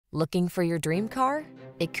Looking for your dream car?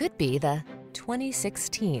 It could be the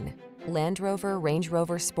 2016 Land Rover Range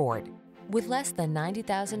Rover Sport. With less than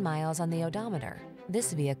 90,000 miles on the odometer,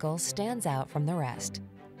 this vehicle stands out from the rest.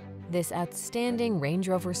 This outstanding Range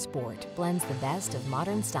Rover Sport blends the best of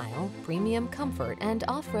modern style, premium comfort, and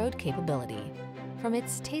off-road capability. From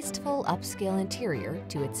its tasteful upscale interior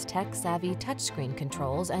to its tech-savvy touchscreen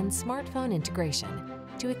controls and smartphone integration,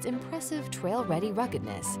 to its impressive trail-ready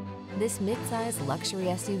ruggedness, this midsize luxury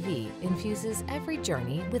SUV infuses every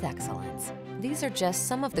journey with excellence. These are just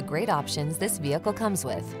some of the great options this vehicle comes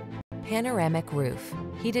with: panoramic roof,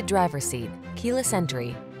 heated driver's seat, keyless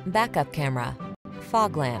entry, backup camera,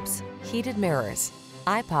 fog lamps, heated mirrors,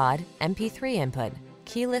 iPod, MP3 input,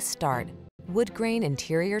 keyless start, woodgrain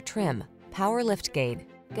interior trim, power liftgate.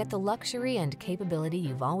 Get the luxury and capability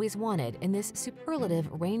you've always wanted in this superlative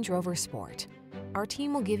Range Rover Sport. Our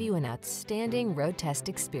team will give you an outstanding road test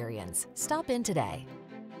experience. Stop in today.